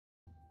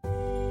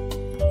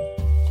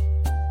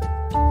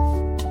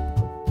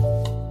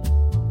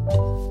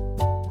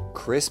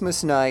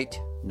Christmas night,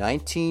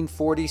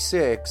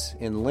 1946,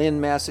 in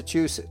Lynn,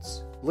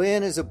 Massachusetts.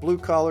 Lynn is a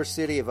blue-collar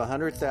city of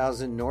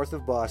 100,000 north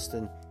of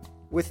Boston,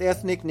 with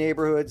ethnic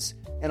neighborhoods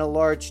and a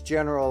large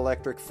General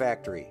Electric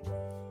factory.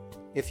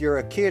 If you're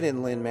a kid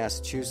in Lynn,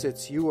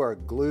 Massachusetts, you are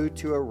glued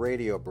to a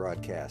radio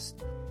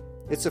broadcast.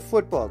 It's a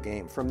football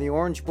game from the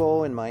Orange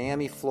Bowl in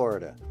Miami,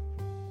 Florida.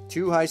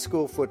 Two high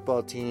school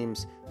football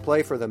teams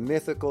play for the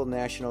mythical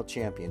national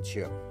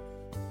championship.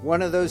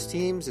 One of those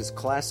teams is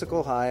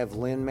Classical High of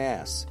Lynn,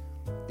 Mass.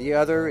 The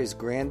other is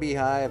Granby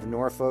High of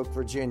Norfolk,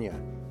 Virginia.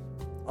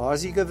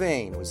 Ozzie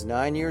Gavain was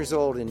 9 years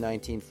old in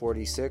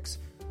 1946,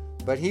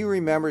 but he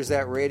remembers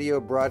that radio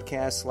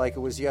broadcast like it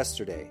was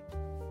yesterday.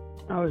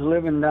 I was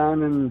living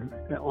down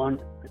on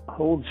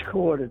Holds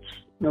Court. It's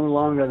no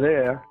longer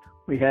there.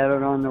 We had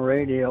it on the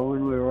radio,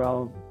 and we were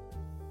all,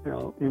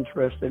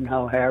 interested in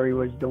how Harry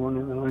was doing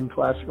in the Lynn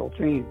Classical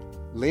team.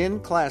 Lynn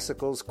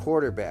Classical's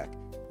quarterback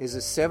is a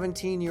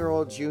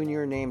 17-year-old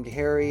junior named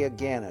Harry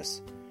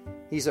Aganis.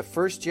 He's a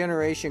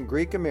first-generation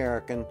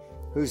Greek-American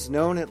who's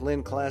known at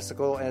Lynn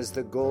Classical as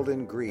the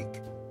Golden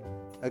Greek.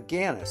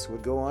 Aganis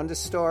would go on to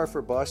star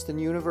for Boston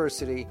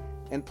University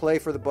and play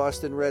for the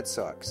Boston Red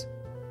Sox.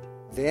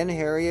 Then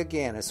Harry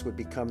Aganis would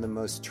become the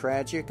most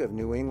tragic of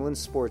New England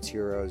sports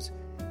heroes,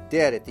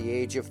 dead at the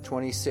age of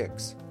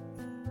 26.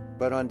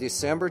 But on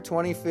December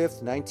 25,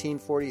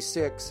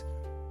 1946,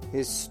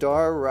 his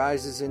star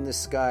rises in the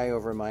sky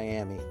over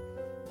Miami.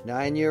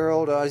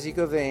 9-year-old Ozzie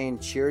Gavain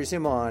cheers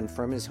him on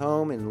from his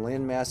home in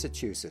Lynn,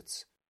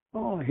 Massachusetts.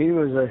 Oh, he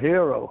was a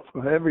hero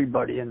for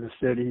everybody in the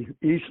city.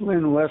 East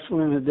Lynn, West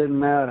Lynn, it didn't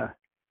matter.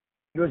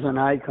 He was an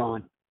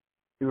icon.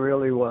 He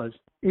really was.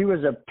 He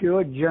was a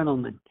pure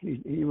gentleman.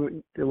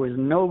 There was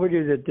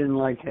nobody that didn't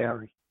like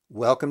Harry.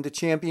 Welcome to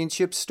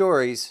Championship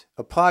Stories,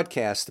 a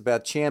podcast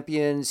about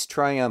champions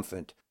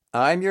triumphant.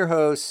 I'm your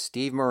host,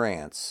 Steve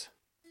Morantz.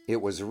 It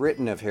was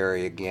written of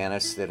Harry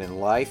Aganis that in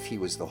life he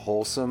was the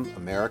wholesome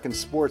American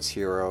sports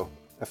hero,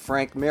 a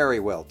Frank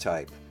Merriwell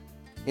type.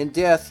 In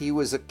death, he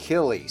was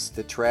Achilles,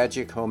 the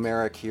tragic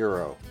Homeric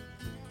hero.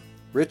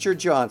 Richard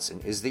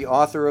Johnson is the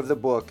author of the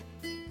book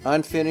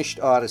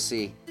Unfinished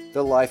Odyssey,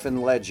 The Life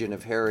and Legend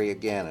of Harry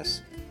Aganis.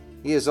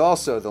 He is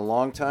also the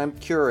longtime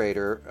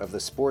curator of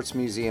the Sports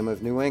Museum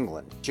of New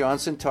England.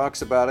 Johnson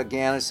talks about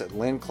Aganis at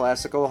Lynn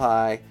Classical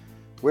High,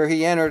 where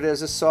he entered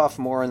as a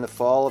sophomore in the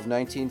fall of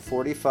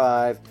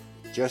 1945,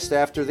 just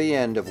after the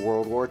end of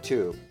World War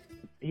II.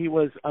 He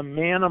was a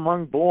man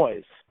among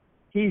boys.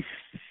 He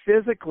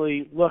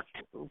physically looked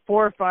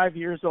 4 or 5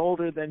 years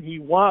older than he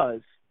was,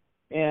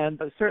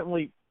 and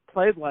certainly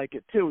played like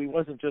it too. He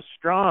wasn't just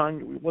strong,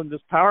 he wasn't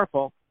just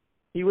powerful.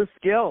 He was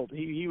skilled.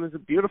 He was a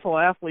beautiful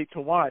athlete to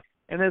watch.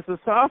 And as a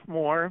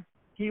sophomore,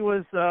 he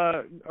was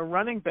a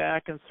running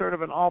back and sort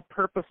of an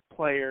all-purpose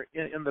player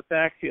in the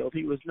backfield.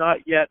 He was not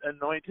yet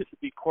anointed to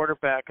be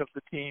quarterback of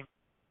the team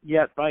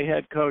yet by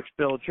head coach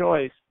Bill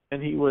Joyce,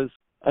 and he was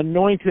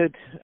anointed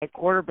a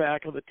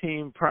quarterback of the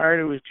team prior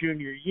to his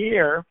junior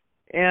year,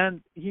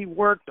 and he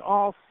worked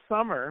all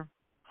summer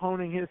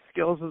honing his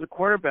skills as a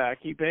quarterback.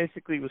 He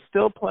basically was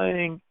still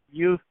playing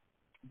youth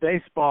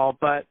baseball,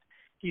 but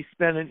he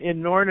spent an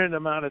inordinate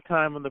amount of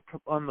time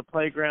on the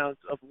playgrounds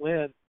of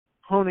Lynn,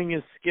 honing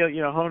his skill,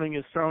 honing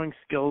his throwing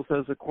skills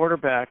as a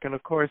quarterback. And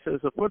of course,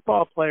 as a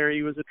football player,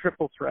 he was a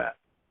triple threat.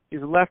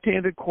 He's a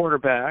left-handed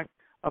quarterback,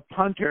 a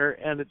punter,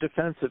 and a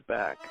defensive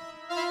back.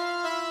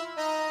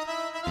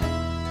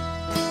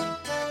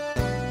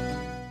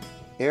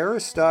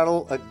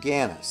 Aristotle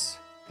Aganis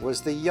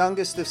was the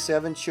youngest of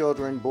 7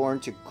 children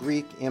born to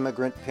Greek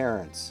immigrant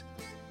parents.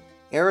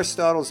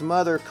 Aristotle's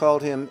mother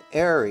called him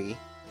Ari,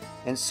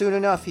 and soon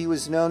enough he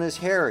was known as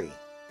Harry.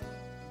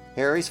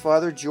 Harry's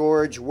father,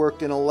 George,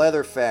 worked in a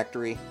leather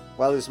factory,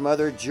 while his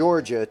mother,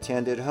 Georgia,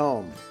 tended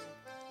home.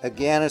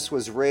 Aganis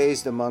was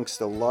raised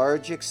amongst a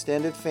large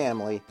extended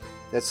family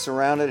that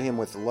surrounded him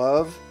with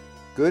love,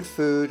 good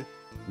food,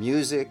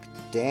 music,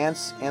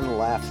 dance, and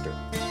laughter.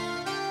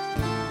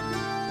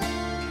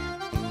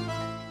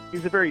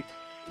 He's a very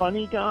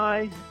funny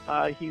guy.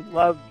 He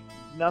loved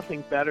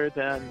nothing better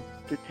than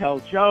to tell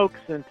jokes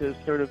and to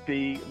sort of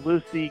be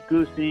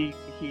loosey-goosey.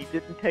 He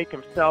didn't take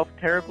himself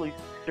terribly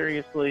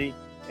seriously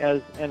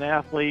as an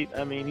athlete.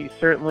 I mean, he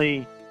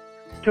certainly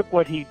took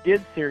what he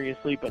did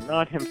seriously, but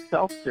not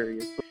himself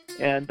seriously.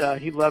 And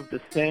he loved to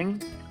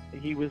sing.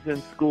 He was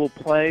in school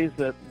plays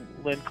at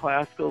Lynn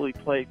Classical. He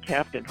played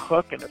Captain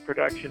Hook in a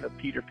production of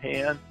Peter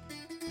Pan.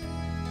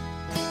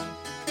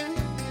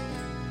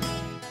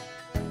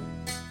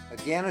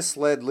 Aganis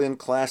led Lynn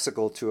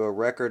Classical to a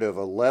record of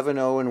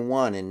 11-0-1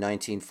 in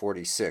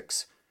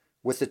 1946,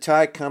 with the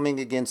tie coming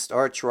against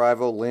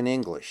arch-rival Lynn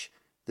English.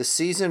 The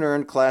season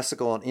earned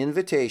Classical an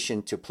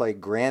invitation to play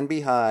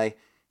Granby High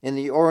in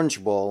the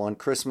Orange Bowl on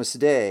Christmas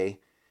Day,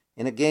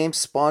 in a game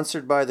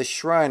sponsored by the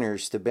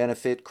Shriners to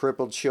benefit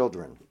crippled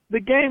children.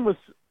 The game was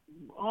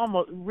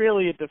almost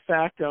really a de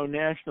facto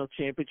national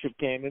championship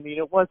game. I mean,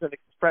 it wasn't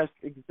expressed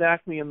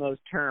exactly in those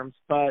terms,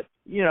 but,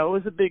 it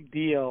was a big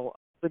deal.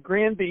 The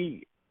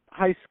Granby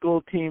high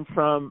school team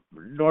from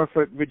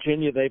Norfolk,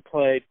 Virginia, they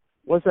played,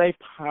 was a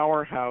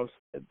powerhouse.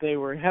 They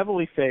were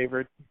heavily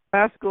favored.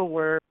 Classical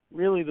were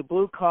really the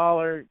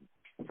blue-collar,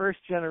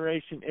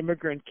 first-generation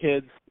immigrant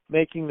kids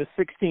making the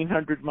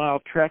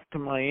 1,600-mile trek to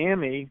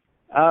Miami,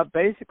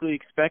 basically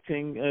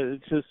expecting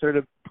to sort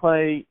of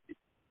play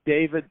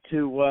David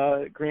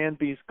to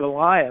Granby's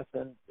Goliath,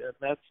 and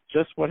that's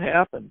just what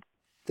happened.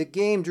 The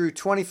game drew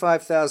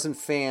 25,000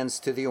 fans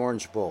to the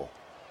Orange Bowl.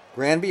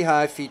 Granby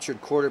High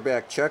featured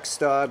quarterback Chuck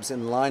Stobbs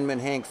and lineman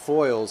Hank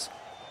Foyles,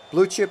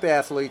 blue-chip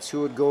athletes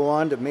who would go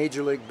on to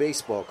Major League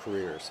Baseball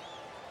careers.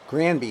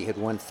 Granby had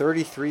won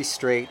 33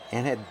 straight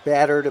and had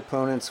battered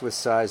opponents with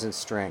size and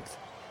strength.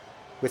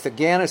 With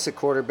Agganis at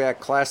quarterback,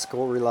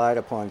 Classical relied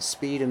upon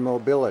speed and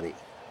mobility.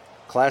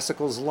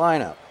 Classical's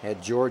lineup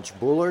had George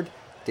Bullard,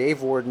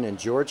 Dave Warden, and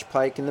George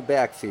Pike in the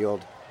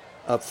backfield.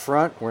 Up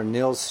front were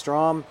Nils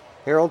Strom,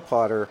 Harold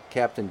Potter,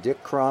 Captain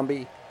Dick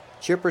Crombie,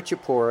 Chipper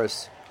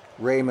Chiporis,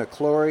 Ray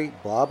McClory,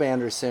 Bob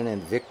Anderson,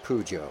 and Vic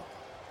Pujo.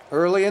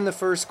 Early in the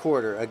first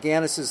quarter,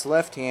 Agganis'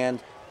 left hand,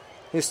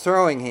 his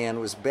throwing hand,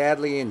 was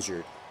badly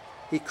injured.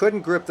 He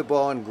couldn't grip the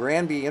ball, and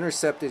Granby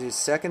intercepted his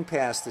second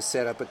pass to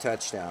set up a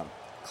touchdown.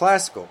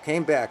 Classical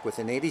came back with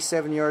an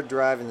 87-yard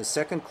drive in the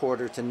second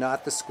quarter to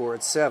knot the score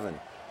at 7.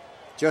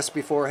 Just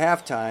before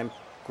halftime,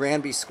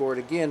 Granby scored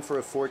again for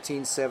a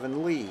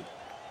 14-7 lead.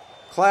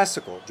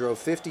 Classical drove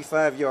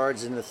 55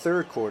 yards in the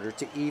third quarter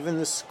to even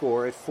the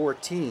score at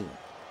 14.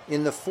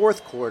 In the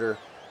fourth quarter,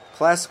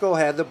 Classical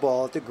had the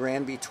ball at the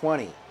Granby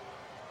 20.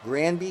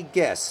 Granby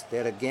guessed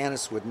that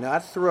Agganis would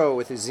not throw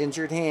with his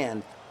injured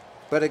hand,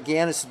 but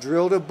Agganis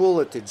drilled a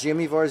bullet to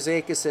Jimmy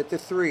Varzakis at the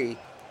 3,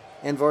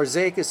 and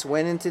Varzakis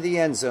went into the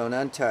end zone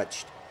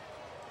untouched.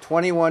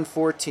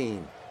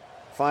 21-14.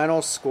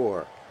 Final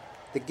score.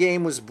 The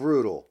game was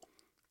brutal.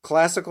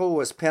 Classical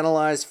was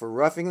penalized for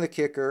roughing the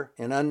kicker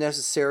and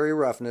unnecessary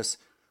roughness,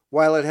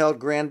 while it held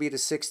Granby to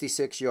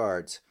 66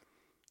 yards.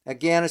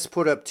 Agganis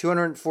put up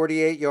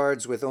 248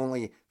 yards with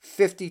only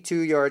 52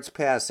 yards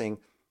passing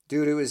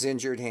due to his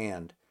injured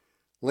hand.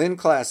 Lynn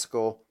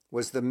Classical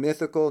was the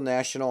mythical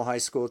national high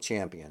school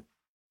champion.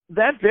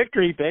 That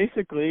victory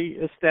basically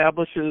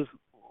establishes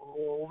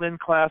Lynn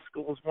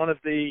Classical as one of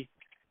the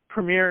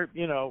premier,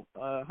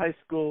 high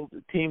school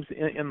teams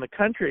in the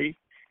country,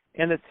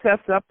 and it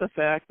sets up the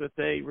fact that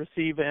they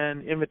receive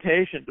an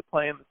invitation to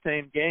play in the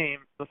same game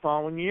the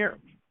following year.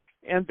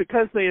 And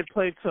because they had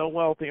played so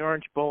well at the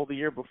Orange Bowl the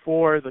year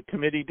before, the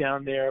committee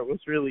down there was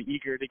really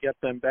eager to get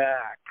them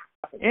back.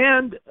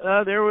 And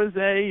there was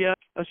a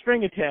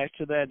string attached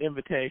to that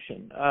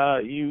invitation.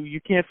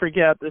 You can't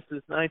forget this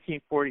is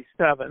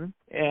 1947,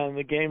 and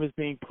the game is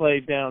being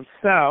played down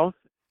south.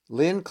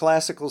 Lynn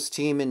Classical's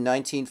team in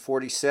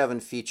 1947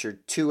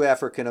 featured two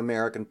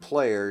African-American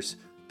players,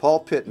 Paul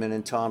Pittman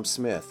and Tom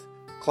Smith.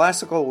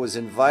 Classical was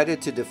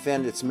invited to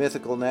defend its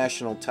mythical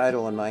national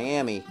title in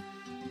Miami,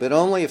 but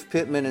only if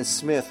Pittman and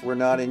Smith were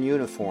not in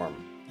uniform.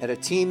 At a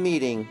team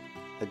meeting,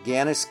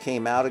 Agganis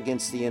came out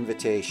against the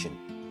invitation.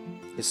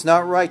 It's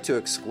not right to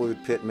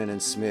exclude Pittman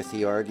and Smith,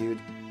 he argued,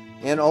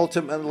 and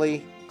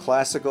ultimately,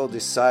 Classical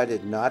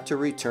decided not to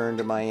return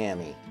to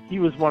Miami. He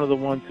was one of the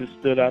ones who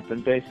stood up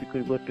and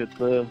basically looked at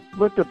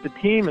the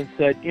team and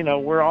said,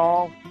 we're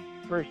all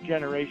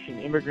first-generation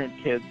immigrant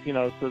kids,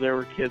 so there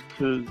were kids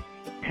whose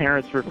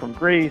parents were from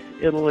Greece,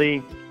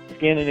 Italy,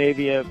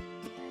 Scandinavia,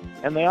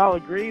 and they all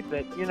agreed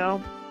that,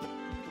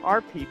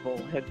 our people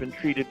had been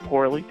treated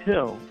poorly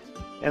too.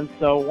 And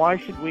so why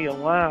should we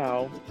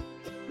allow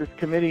this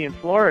committee in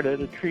Florida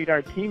to treat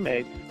our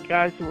teammates,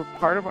 guys who were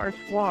part of our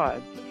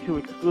squad, to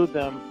exclude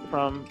them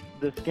from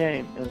this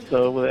game? And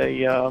so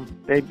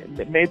they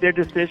made their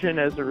decision.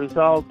 As a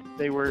result,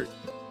 they were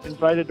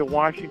invited to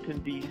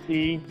Washington,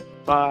 D.C.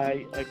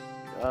 by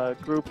a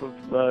group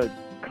of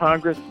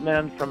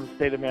congressmen from the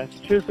state of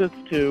Massachusetts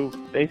to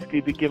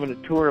basically be given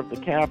a tour of the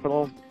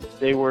Capitol.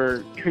 They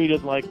were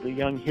treated like the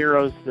young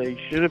heroes they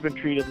should have been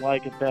treated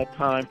like at that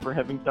time for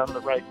having done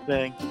the right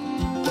thing.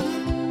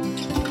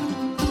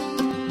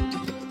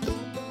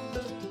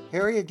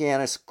 Harry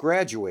Agganis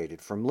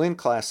graduated from Lynn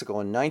Classical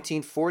in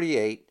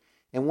 1948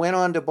 and went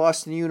on to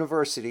Boston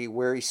University,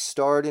 where he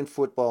starred in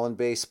football and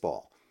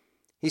baseball.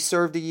 He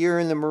served a year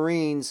in the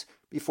Marines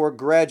before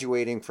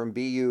graduating from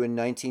BU in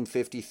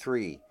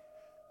 1953.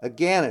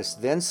 Agganis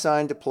then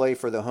signed to play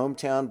for the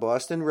hometown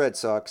Boston Red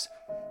Sox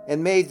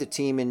and made the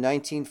team in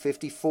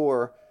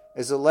 1954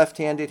 as a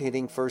left-handed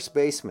hitting first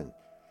baseman.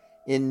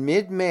 In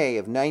mid-May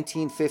of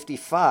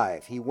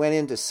 1955, he went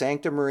into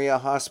Sancta Maria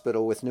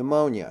Hospital with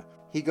pneumonia.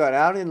 He got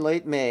out in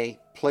late May,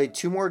 played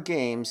 2 more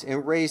games,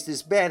 and raised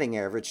his batting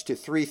average to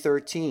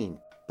 .313.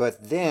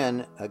 But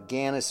then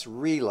Agganis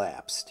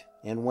relapsed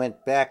and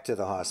went back to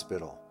the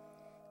hospital.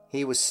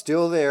 He was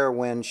still there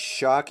when,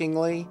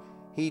 shockingly,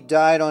 he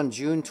died on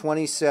June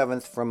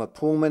 27th from a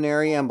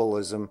pulmonary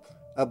embolism,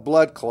 a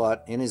blood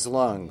clot in his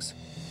lungs.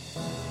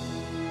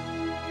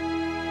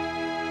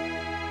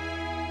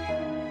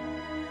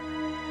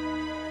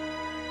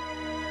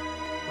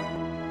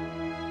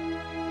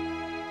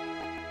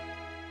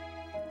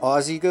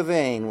 Ozzie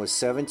Gavain was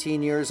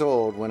 17 years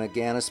old when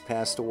Agganis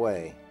passed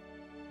away.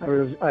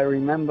 I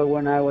remember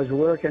when I was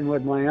working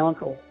with my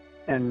uncle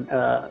and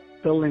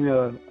building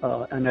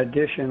an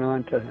addition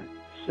onto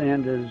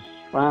Sanders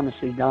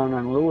Pharmacy down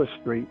on Lewis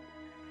Street.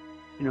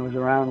 And it was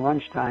around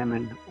lunchtime,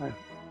 and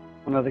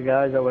one of the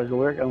guys I was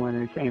working with,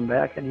 he came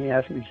back and he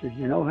asked me, he said,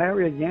 "You know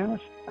Harry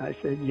Aganis?" I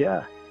said,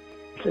 "Yeah."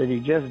 He said,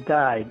 "He just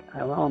died."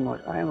 I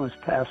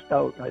almost passed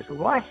out. I said,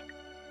 "What?"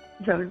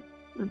 He said,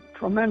 "A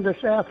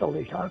tremendous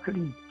athlete. How could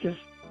he just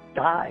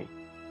die?"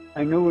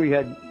 I knew he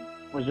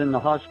was in the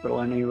hospital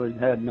and he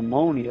had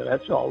pneumonia.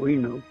 That's all we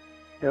knew.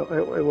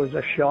 It was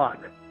a shock.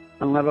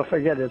 I'll never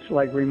forget. It's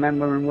like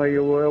remembering where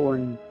you were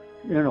when,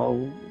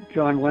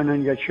 John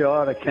Lennon got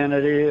shot, or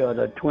Kennedy, or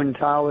the Twin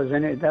Towers.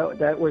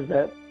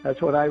 That's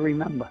what I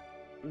remember.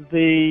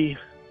 The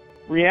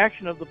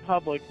reaction of the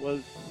public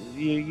was,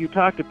 you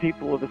talk to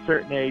people of a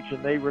certain age,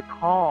 and they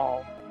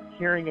recall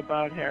hearing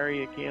about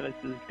Harry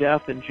Aganis'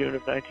 death in June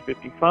of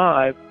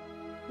 1955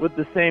 with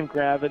the same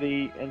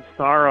gravity and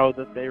sorrow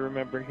that they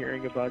remember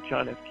hearing about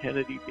John F.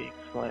 Kennedy being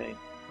slain.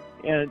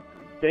 And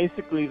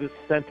basically the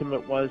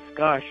sentiment was,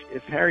 gosh,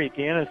 if Harry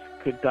Aganis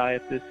could die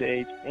at this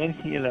age, and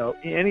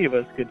any of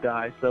us could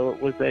die. So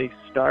it was a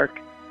stark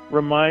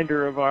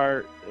reminder of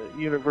our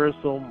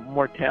universal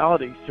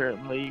mortality,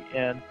 certainly,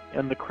 and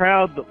the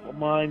crowd that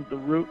lined the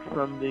route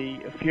from the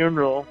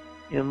funeral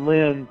in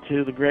Lynn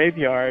to the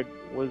graveyard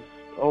was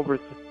over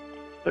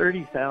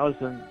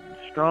 30,000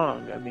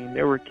 strong. I mean,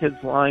 there were kids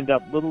lined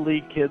up, Little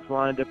League kids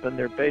lined up in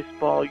their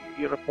baseball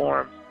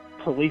uniforms,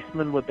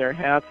 policemen with their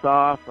hats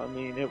off. I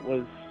mean, it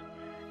was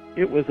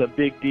a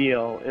big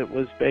deal. It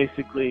was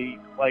basically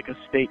like a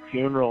state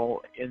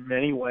funeral in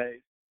many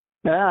ways.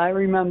 Yeah, I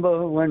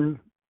remember when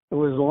there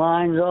was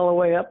lines all the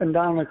way up and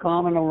down the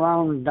common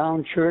around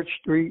down Church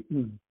Street,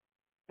 and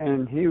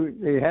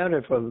they had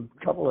it for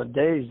a couple of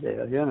days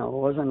there. It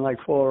wasn't like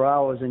 4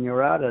 hours and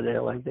you're out of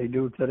there like they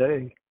do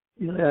today.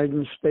 He had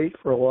in state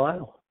for a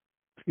while,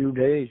 a few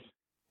days.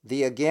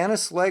 The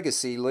Aganis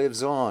legacy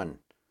lives on.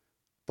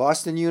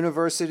 Boston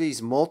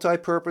University's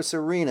multi-purpose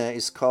arena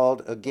is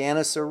called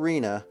Aganis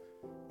Arena,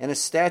 and a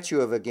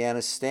statue of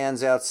Aganis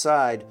stands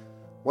outside,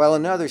 while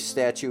another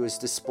statue is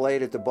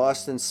displayed at the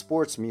Boston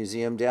Sports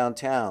Museum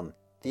downtown.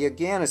 The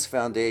Aganis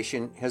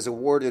Foundation has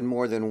awarded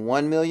more than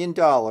 $1 million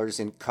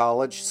in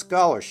college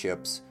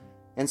scholarships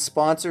and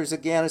sponsors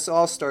Aganis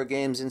All-Star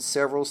Games in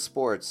several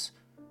sports.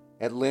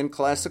 At Lynn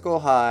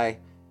Classical High,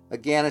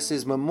 Aganis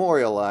is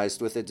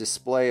memorialized with a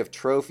display of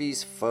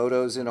trophies,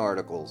 photos, and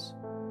articles.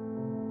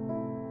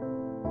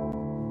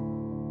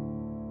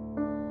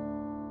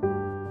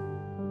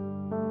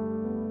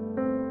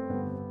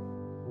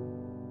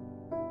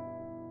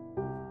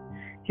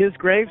 His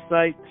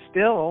gravesite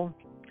still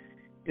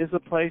is a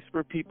place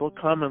where people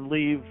come and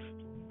leave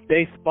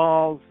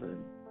baseballs and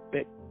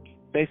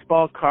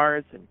baseball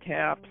cards and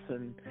caps,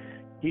 and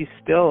he's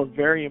still a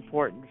very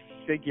important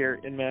figure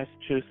in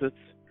Massachusetts.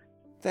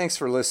 Thanks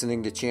for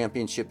listening to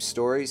Championship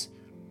Stories.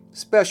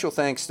 Special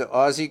thanks to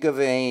Ozzie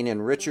Gavain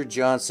and Richard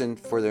Johnson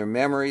for their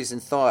memories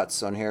and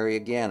thoughts on Harry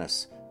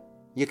Aganis.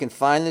 You can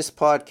find this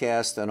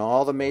podcast on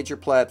all the major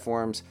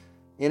platforms,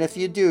 and if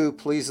you do,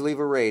 please leave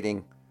a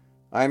rating.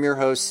 I'm your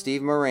host,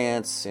 Steve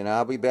Morantz, and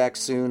I'll be back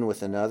soon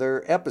with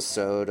another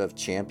episode of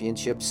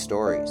Championship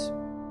Stories.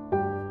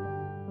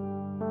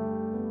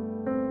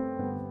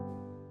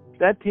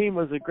 That team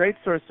was a great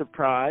source of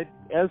pride,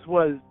 as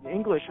was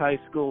English high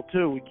school,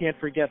 too. We can't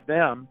forget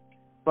them.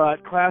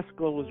 But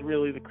classical was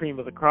really the cream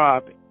of the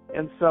crop,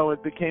 and so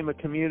it became a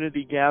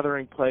community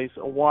gathering place,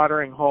 a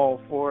watering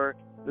hole for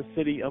the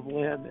city of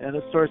Lynn, and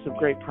a source of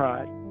great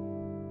pride.